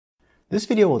This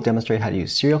video will demonstrate how to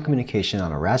use serial communication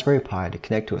on a Raspberry Pi to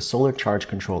connect to a solar charge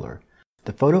controller.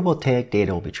 The photovoltaic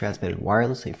data will be transmitted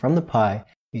wirelessly from the Pi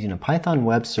using a Python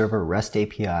web server REST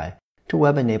API to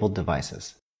web-enabled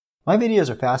devices. My videos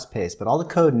are fast-paced, but all the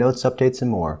code, notes, updates,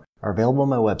 and more are available on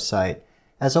my website.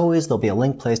 As always, there'll be a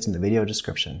link placed in the video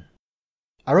description.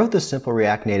 I wrote this simple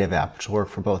React Native app which will work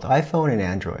for both iPhone and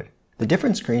Android. The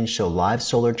different screens show live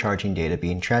solar charging data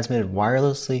being transmitted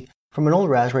wirelessly from an old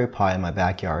Raspberry Pi in my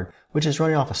backyard, which is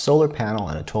running off a solar panel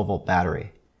and a 12-volt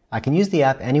battery. I can use the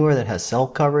app anywhere that has cell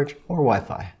coverage or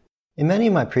Wi-Fi. In many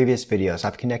of my previous videos,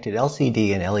 I've connected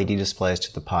LCD and LED displays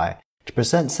to the Pi to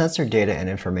present sensor data and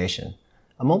information.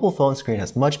 A mobile phone screen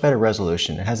has much better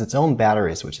resolution and has its own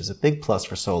batteries, which is a big plus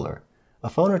for solar. A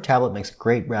phone or tablet makes a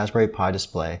great Raspberry Pi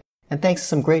display, and thanks to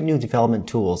some great new development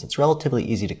tools, it's relatively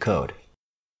easy to code.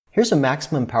 Here's a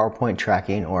maximum power point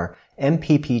tracking, or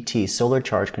MPPT, solar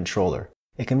charge controller.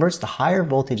 It converts the higher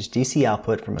voltage DC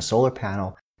output from a solar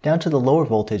panel down to the lower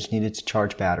voltage needed to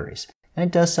charge batteries, and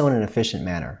it does so in an efficient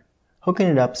manner. Hooking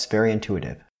it up is very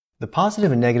intuitive. The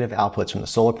positive and negative outputs from the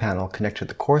solar panel connect to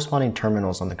the corresponding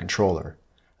terminals on the controller.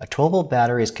 A 12-volt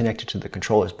battery is connected to the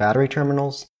controller's battery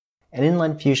terminals. An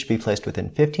inline fuse should be placed within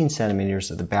 15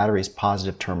 centimeters of the battery's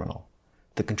positive terminal.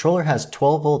 The controller has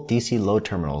 12-volt DC load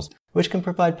terminals, which can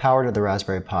provide power to the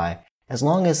Raspberry Pi as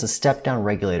long as the step-down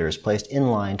regulator is placed in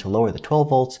line to lower the 12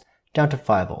 volts down to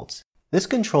 5 volts. This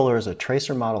controller is a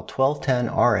Tracer Model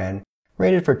 1210RN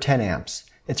rated for 10 amps.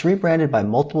 It's rebranded by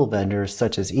multiple vendors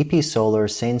such as EP Solar,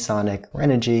 Sanesonic,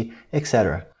 Renogy,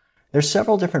 etc. There's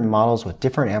several different models with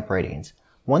different amp ratings.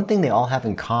 One thing they all have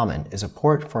in common is a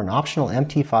port for an optional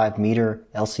MT5 meter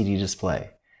LCD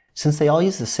display. Since they all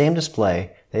use the same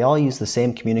display, they all use the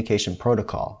same communication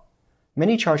protocol.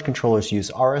 Many charge controllers use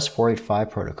RS-485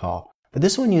 protocol, but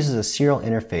this one uses a serial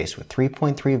interface with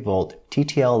 3.3 volt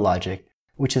TTL logic,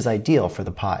 which is ideal for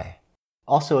the Pi.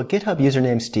 Also, a GitHub user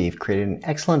named Steve created an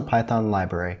excellent Python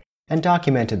library and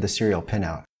documented the serial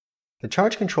pinout. The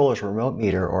charge controller's remote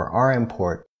meter, or RM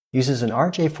port, uses an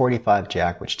RJ45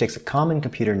 jack which takes a common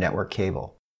computer network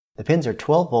cable. The pins are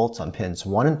 12 volts on pins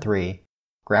 1 and 3,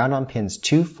 ground on pins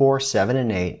 2, 4, 7,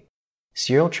 and 8,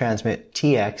 serial transmit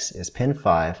TX is pin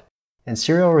 5, and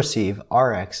serial receive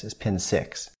RX is pin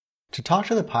 6. To talk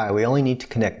to the Pi, we only need to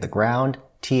connect the ground,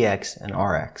 TX, and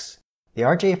RX. The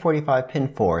RJ45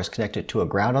 pin 4 is connected to a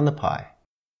ground on the Pi.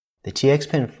 The TX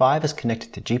pin 5 is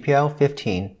connected to GPIO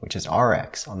 15, which is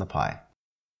RX on the Pi.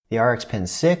 The RX pin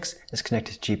 6 is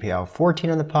connected to GPIO 14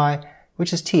 on the Pi,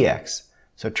 which is TX.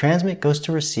 So transmit goes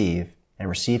to receive, and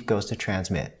receive goes to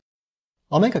transmit.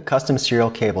 I'll make a custom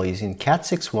serial cable using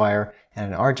Cat6 wire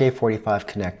and an RJ45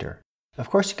 connector. Of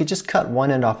course, you could just cut one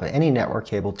end off of any network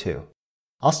cable too.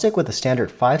 I'll stick with the standard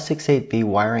 568B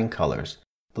wiring colors,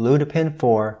 blue to pin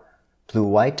 4,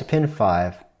 blue-white to pin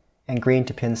 5, and green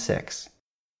to pin 6.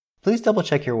 Please double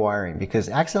check your wiring because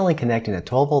accidentally connecting a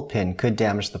 12-volt pin could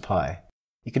damage the Pi.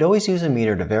 You could always use a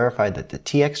meter to verify that the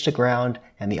TX to ground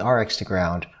and the RX to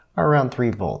ground are around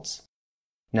 3 volts.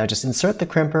 Now just insert the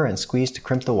crimper and squeeze to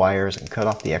crimp the wires and cut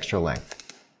off the extra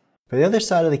length. For the other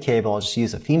side of the cable, I'll just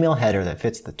use a female header that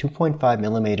fits the 2.5mm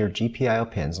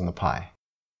GPIO pins on the Pi.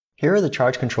 Here are the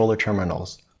charge controller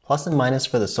terminals, plus and minus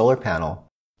for the solar panel,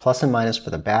 plus and minus for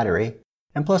the battery,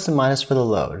 and plus and minus for the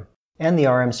load, and the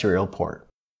RM serial port.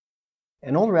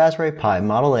 An old Raspberry Pi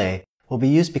Model A will be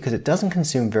used because it doesn't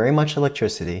consume very much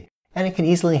electricity and it can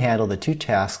easily handle the two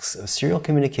tasks of serial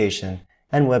communication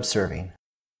and web serving.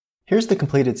 Here's the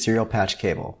completed serial patch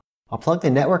cable. I'll plug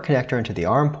the network connector into the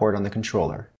RM port on the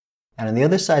controller. And on the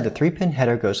other side, the 3-pin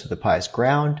header goes to the Pi's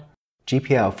ground,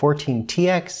 GPIO 14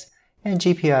 TX, and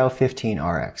GPIO 15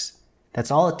 RX.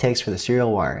 That's all it takes for the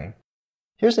serial wiring.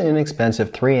 Here's an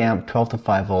inexpensive 3-amp 12 to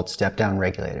 5 volt step-down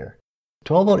regulator.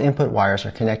 12-volt input wires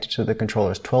are connected to the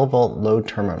controller's 12-volt load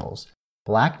terminals,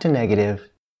 black to negative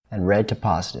and red to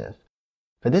positive.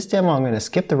 For this demo, I'm going to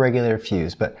skip the regulator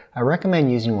fuse, but I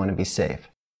recommend using one to be safe.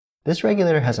 This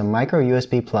regulator has a micro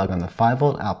USB plug on the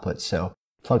 5-volt output, so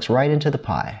it plugs right into the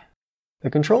Pi.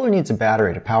 The controller needs a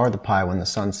battery to power the Pi when the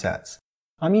sun sets.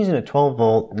 I'm using a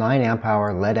 12-volt,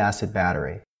 9-amp-hour lead-acid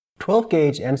battery.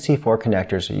 12-gauge MC4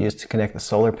 connectors are used to connect the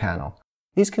solar panel.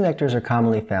 These connectors are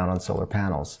commonly found on solar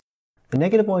panels. The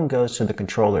negative one goes to the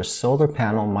controller's solar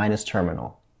panel minus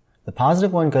terminal. The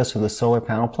positive one goes to the solar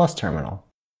panel plus terminal.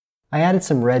 I added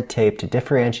some red tape to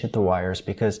differentiate the wires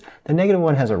because the negative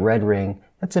one has a red ring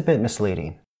that's a bit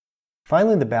misleading.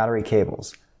 Finally, the battery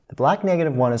cables. The black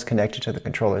negative one is connected to the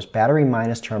controller's battery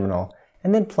minus terminal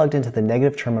and then plugged into the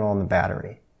negative terminal on the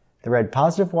battery. The red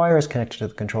positive wire is connected to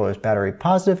the controller's battery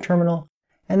positive terminal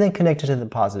and then connected to the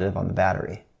positive on the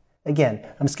battery. Again,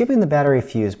 I'm skipping the battery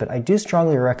fuse, but I do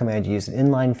strongly recommend you use an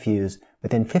inline fuse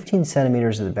within 15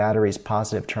 centimeters of the battery's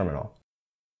positive terminal.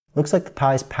 Looks like the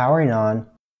Pi is powering on.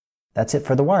 That's it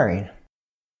for the wiring.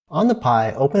 On the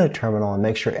Pi, open a terminal and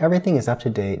make sure everything is up to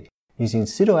date using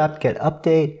sudo apt-get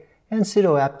update and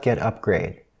sudo apt-get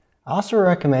upgrade. I also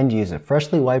recommend you use a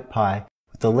freshly wiped Pi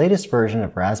with the latest version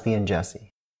of Raspi and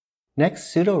Jessie.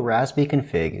 Next, sudo raspi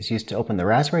config is used to open the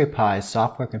Raspberry Pi's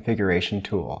software configuration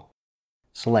tool.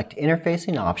 Select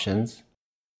Interfacing Options,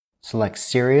 select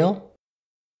Serial,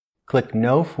 click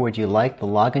No for would you like the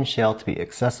login shell to be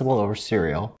accessible over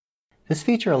serial. This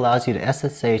feature allows you to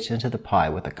SSH into the Pi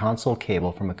with a console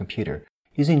cable from a computer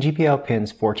using GPIO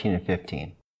pins 14 and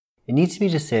 15. It needs to be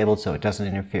disabled so it doesn't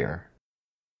interfere.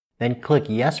 Then click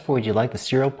Yes for would you like the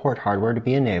serial port hardware to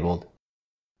be enabled,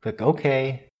 click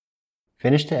OK,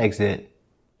 Finish to exit,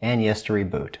 and Yes to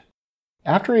reboot.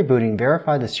 After rebooting,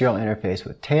 verify the serial interface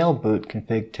with tailboot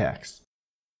config text.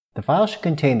 The file should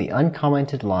contain the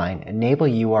uncommented line enable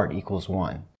UART equals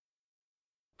 1.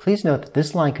 Please note that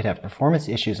this line could have performance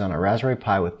issues on a Raspberry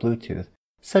Pi with Bluetooth,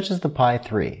 such as the Pi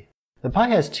 3. The Pi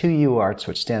has two UARTs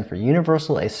which stand for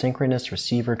Universal Asynchronous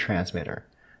Receiver Transmitter.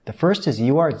 The first is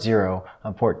UART 0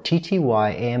 on port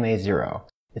TTY-AMA0.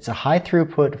 It's a high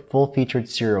throughput, full-featured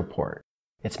serial port.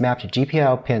 It's mapped to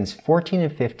GPIO pins 14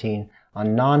 and 15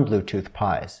 on non-Bluetooth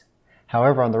Pis.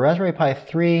 However, on the Raspberry Pi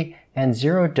 3 and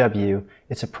 0W,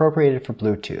 it's appropriated for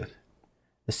Bluetooth.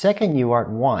 The second UART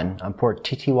 1 on port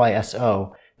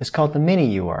TTY-SO is called the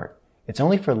Mini UART. It's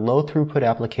only for low throughput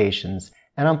applications,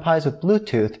 and on Pis with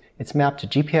Bluetooth, it's mapped to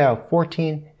GPIO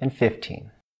 14 and 15.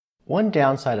 One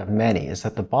downside of many is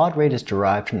that the baud rate is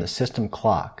derived from the system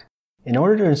clock. In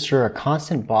order to ensure a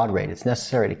constant baud rate, it's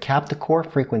necessary to cap the core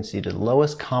frequency to the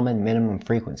lowest common minimum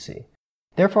frequency.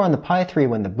 Therefore, on the Pi 3,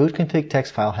 when the boot config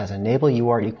text file has enable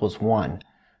UART equals 1,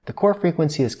 the core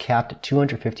frequency is capped at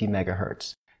 250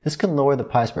 MHz. This can lower the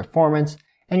Pi's performance,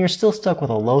 and you're still stuck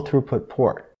with a low throughput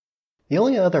port. The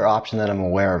only other option that I'm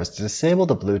aware of is to disable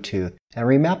the Bluetooth and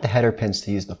remap the header pins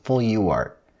to use the full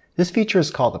UART. This feature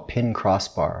is called the pin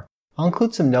crossbar. I'll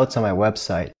include some notes on my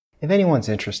website if anyone's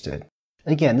interested.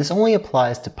 Again, this only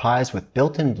applies to Pis with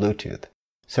built-in Bluetooth,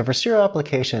 so for serial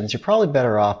applications, you're probably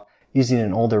better off using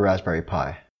an older Raspberry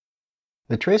Pi.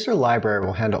 The Tracer library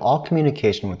will handle all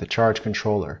communication with the charge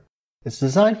controller. It's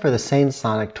designed for the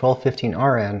Sanesonic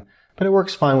 1215RN, but it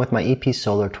works fine with my EP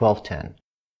Solar 1210.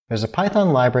 There's a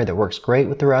Python library that works great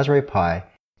with the Raspberry Pi,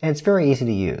 and it's very easy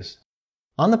to use.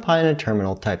 On the Pi in a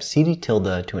terminal, type cd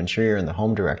tilde to ensure you're in the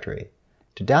home directory.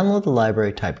 To download the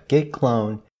library, type git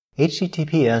clone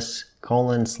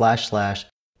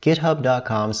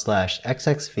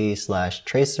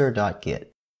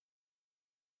https://github.com/xxv/tracer.git.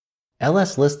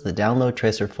 ls lists the download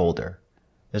tracer folder.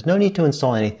 There's no need to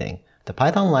install anything. The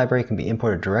Python library can be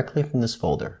imported directly from this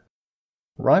folder.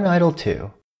 Run idle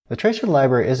 2. The tracer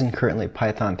library isn't currently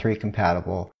Python 3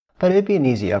 compatible, but it'd be an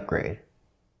easy upgrade.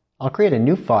 I'll create a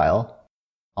new file.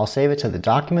 I'll save it to the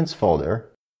Documents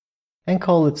folder and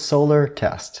call it Solar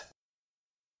Test.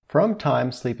 From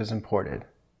time, sleep is imported.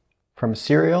 From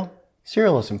serial,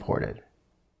 serial is imported.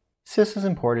 Sys is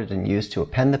imported and used to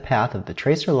append the path of the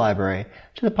tracer library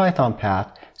to the Python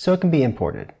path so it can be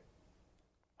imported.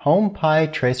 Home Pi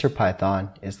Tracer Python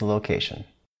is the location.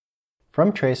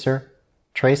 From tracer,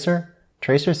 tracer,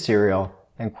 tracer serial,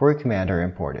 and query command are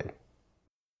imported.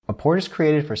 A port is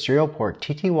created for serial port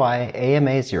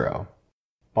TTY-AMA0.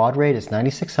 Baud rate is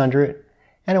 9600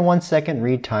 and a 1-second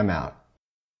read timeout.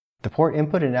 The port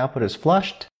input and output is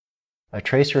flushed. A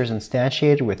tracer is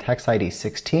instantiated with hex ID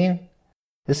 16.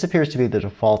 This appears to be the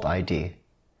default ID.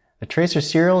 A tracer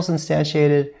serial is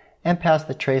instantiated and past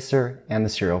the tracer and the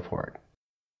serial port.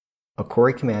 A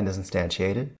query command is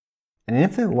instantiated. An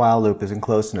infinite while loop is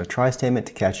enclosed in a try statement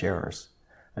to catch errors.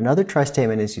 Another try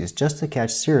statement is used just to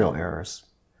catch serial errors.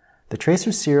 The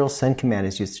tracer serial send command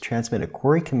is used to transmit a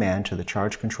query command to the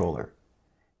charge controller.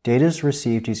 Data is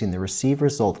received using the receive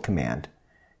result command.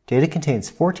 Data contains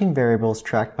 14 variables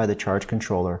tracked by the charge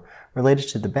controller related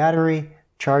to the battery,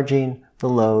 charging, the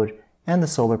load, and the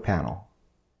solar panel.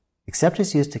 Except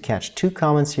is used to catch two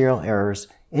common serial errors,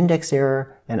 index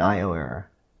error and I/O error,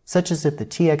 such as if the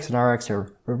TX and RX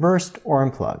are reversed or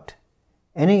unplugged.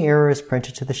 Any error is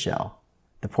printed to the shell.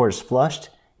 The port is flushed,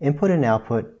 input and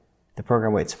output, the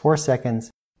program waits 4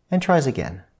 seconds, and tries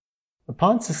again.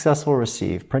 Upon successful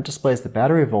receive, print displays the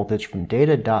battery voltage from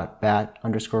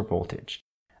data.bat_voltage.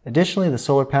 Additionally, the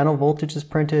solar panel voltage is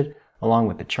printed, along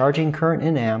with the charging current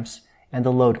in amps and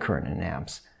the load current in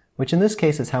amps, which in this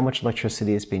case is how much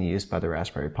electricity is being used by the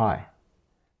Raspberry Pi.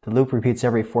 The loop repeats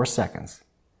every 4 seconds.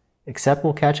 Except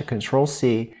will catch a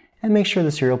Control-C and make sure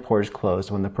the serial port is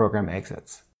closed when the program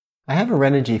exits. I have a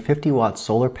Renogy 50-watt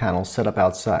solar panel set up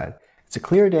outside. It's a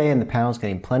clear day and the panel is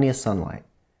getting plenty of sunlight.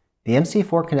 The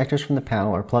MC4 connectors from the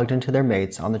panel are plugged into their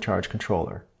mates on the charge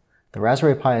controller. The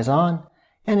Raspberry Pi is on,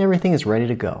 and everything is ready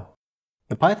to go.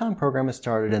 The Python program is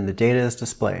started and the data is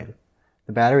displayed.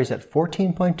 The battery is at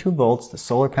 14.2 volts, the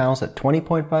solar panel is at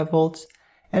 20.5 volts,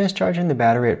 and is charging the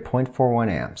battery at 0.41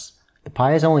 amps. The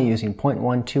Pi is only using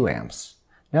 0.12 amps.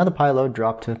 Now the Pi load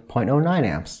dropped to 0.09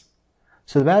 amps.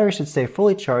 So the battery should stay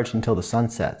fully charged until the sun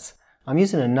sets. I'm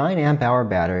using a 9 amp hour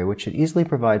battery which should easily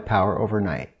provide power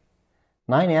overnight.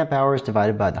 9 amp hours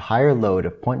divided by the higher load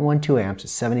of 0.12 amps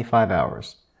is 75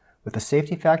 hours. With a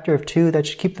safety factor of 2, that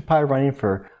should keep the Pi running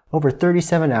for over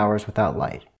 37 hours without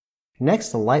light.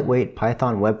 Next, a lightweight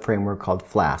Python web framework called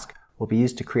Flask will be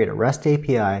used to create a REST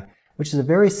API, which is a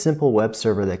very simple web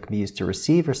server that can be used to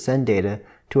receive or send data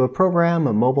to a program,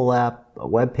 a mobile app, a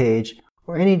web page,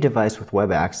 or any device with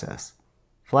web access.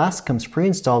 Flask comes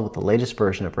pre-installed with the latest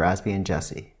version of Raspbian and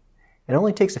Jessie. It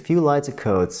only takes a few lines of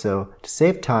code, so to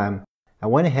save time, I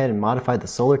went ahead and modified the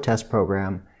Solar test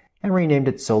program and renamed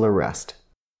it Solar REST.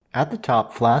 At the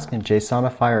top, Flask and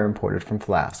JSONify are imported from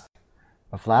Flask.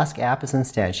 A Flask app is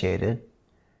instantiated.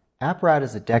 AppRoute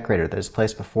is a decorator that is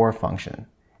placed before a function.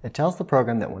 It tells the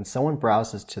program that when someone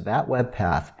browses to that web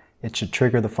path, it should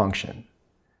trigger the function.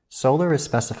 Solar is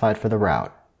specified for the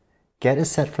route. Get is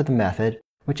set for the method,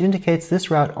 which indicates this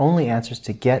route only answers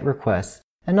to GET requests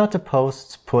and not to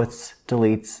posts, puts,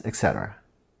 deletes, etc.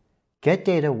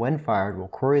 GetData, when fired, will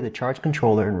query the charge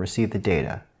controller and receive the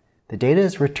data. The data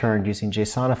is returned using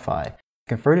JSONify,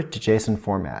 converted to JSON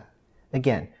format.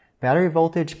 Again, battery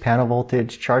voltage, panel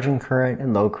voltage, charging current,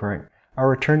 and load current are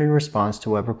returned in response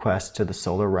to web requests to the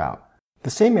Solar route. The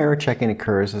same error checking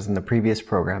occurs as in the previous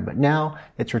program, but now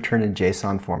it's returned in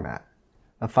JSON format.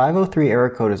 A 503 error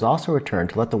code is also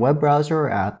returned to let the web browser or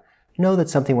app know that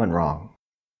something went wrong.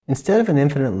 Instead of an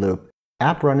infinite loop,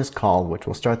 app run is called, which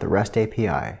will start the REST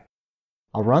API.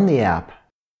 I'll run the app.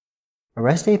 A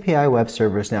REST API web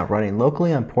server is now running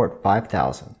locally on port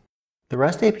 5000. The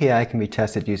REST API can be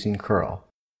tested using curl.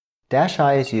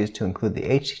 -I is used to include the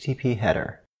HTTP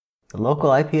header. The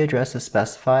local IP address is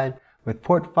specified with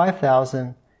port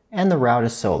 5000 and the route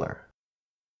is Solar.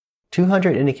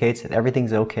 200 indicates that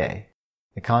everything's okay.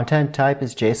 The content type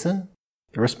is JSON.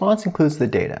 The response includes the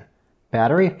data.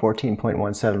 Battery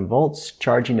 14.17 volts,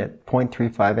 charging at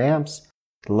 0.35 amps.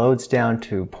 The load's down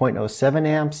to 0.07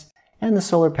 amps. And the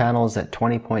solar panel is at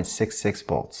 20.66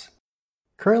 volts.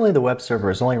 Currently, the web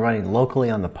server is only running locally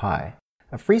on the Pi.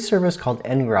 A free service called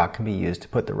ngrok can be used to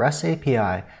put the REST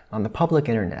API on the public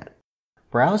internet.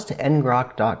 Browse to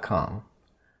ngrok.com.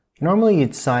 Normally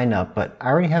you'd sign up, but I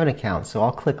already have an account, so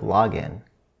I'll click Login.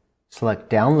 Select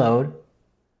Download.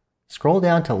 Scroll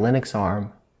down to Linux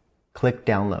ARM. Click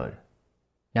Download.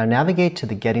 Now navigate to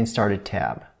the Getting Started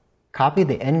tab. Copy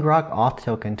the ngrok auth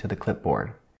token to the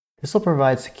clipboard. This will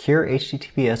provide secure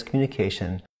HTTPS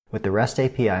communication with the REST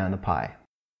API on the Pi.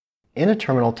 In a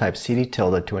terminal, type cd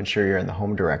tilde to ensure you're in the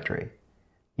home directory.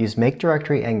 Use make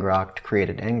directory ngrok to create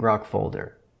an ngrok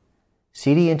folder.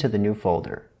 cd into the new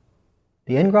folder.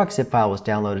 The ngrok zip file was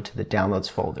downloaded to the downloads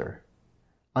folder.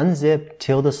 Unzip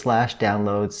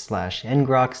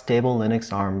 ~downloads/ngrok stable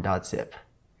linux arm.zip.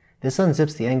 This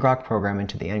unzips the ngrok program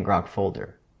into the ngrok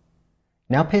folder.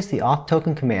 Now paste the auth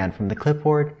token command from the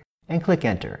clipboard and click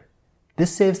enter.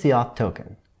 This saves the auth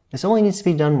token. This only needs to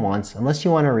be done once unless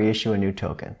you want to reissue a new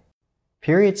token.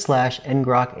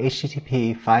 /ngrok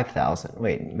http 5000.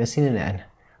 Wait, missing an N.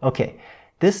 Okay,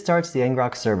 this starts the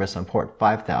ngrok service on port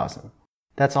 5000.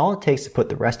 That's all it takes to put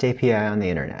the REST API on the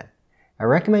internet. I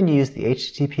recommend you use the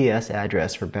HTTPS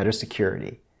address for better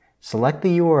security. Select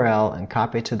the URL and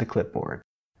copy it to the clipboard.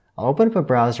 I'll open up a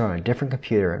browser on a different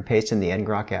computer and paste in the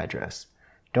ngrok address.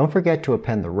 Don't forget to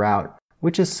append the route,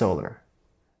 which is Solar.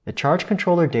 The charge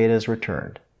controller data is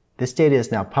returned. This data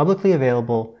is now publicly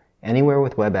available anywhere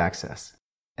with web access.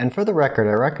 And for the record,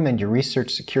 I recommend you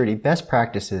research security best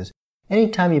practices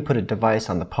anytime you put a device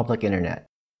on the public internet.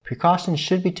 Precautions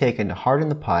should be taken to harden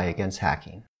the Pi against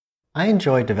hacking. I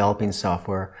enjoy developing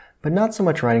software, but not so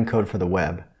much writing code for the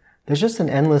web. There's just an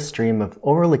endless stream of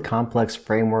overly complex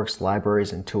frameworks,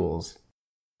 libraries, and tools.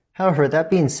 However, that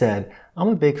being said, I'm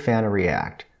a big fan of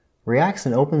React. React's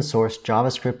an open source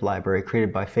JavaScript library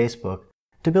created by Facebook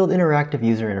to build interactive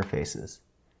user interfaces.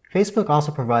 Facebook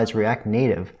also provides React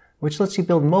Native, which lets you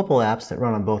build mobile apps that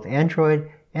run on both Android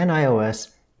and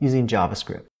iOS using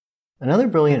JavaScript. Another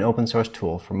brilliant open source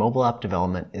tool for mobile app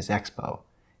development is Expo.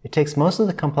 It takes most of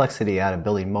the complexity out of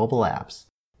building mobile apps.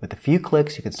 With a few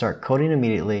clicks, you can start coding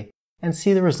immediately and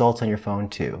see the results on your phone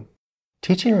too.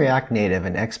 Teaching React Native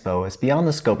and Expo is beyond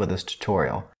the scope of this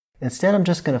tutorial. Instead, I'm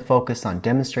just going to focus on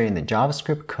demonstrating the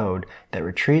JavaScript code that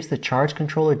retrieves the charge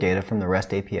controller data from the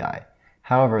REST API.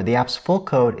 However, the app's full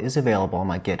code is available on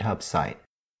my GitHub site.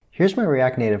 Here's my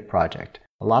React Native project.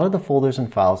 A lot of the folders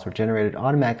and files were generated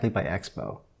automatically by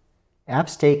Expo. App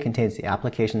state contains the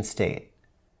application state.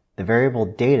 The variable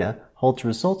data holds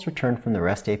results returned from the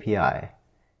REST API.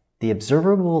 The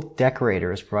observable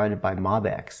decorator is provided by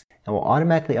MobX and will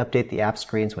automatically update the app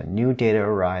screens when new data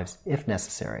arrives if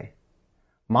necessary.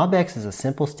 MobX is a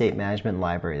simple state management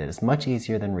library that is much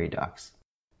easier than Redux.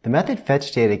 The method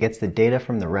fetchData gets the data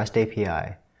from the REST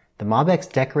API. The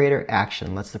MobX decorator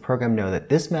action lets the program know that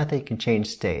this method can change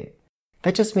state.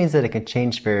 That just means that it can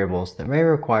change variables that may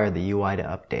require the UI to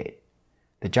update.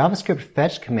 The JavaScript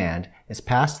fetch command is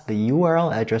passed to the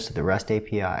URL address of the REST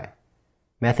API.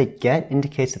 Method get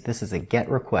indicates that this is a GET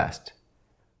request.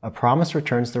 A promise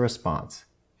returns the response.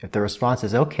 If the response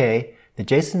is OK, the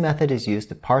JSON method is used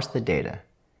to parse the data.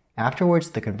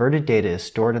 Afterwards, the converted data is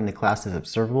stored in the class's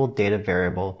observable data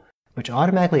variable, which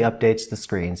automatically updates the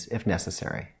screens if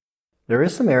necessary. There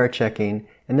is some error checking,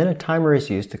 and then a timer is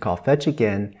used to call fetch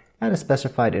again at a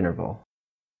specified interval.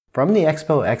 From the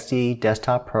Expo XD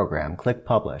desktop program, click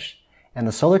Publish, and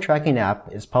the Solar Tracking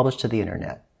app is published to the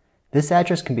internet. This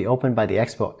address can be opened by the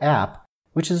Expo app,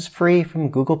 which is free from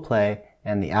Google Play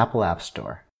and the Apple App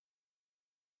Store.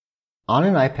 On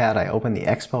an iPad, I open the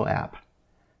Expo app.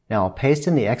 Now I'll paste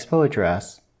in the Expo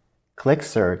address, click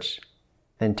Search,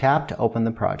 then tap to open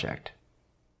the project.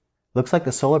 Looks like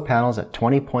the solar panel is at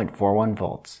 20.41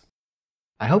 volts.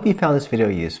 I hope you found this video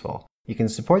useful. You can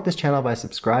support this channel by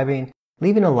subscribing,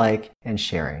 leaving a like, and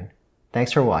sharing.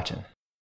 Thanks for watching.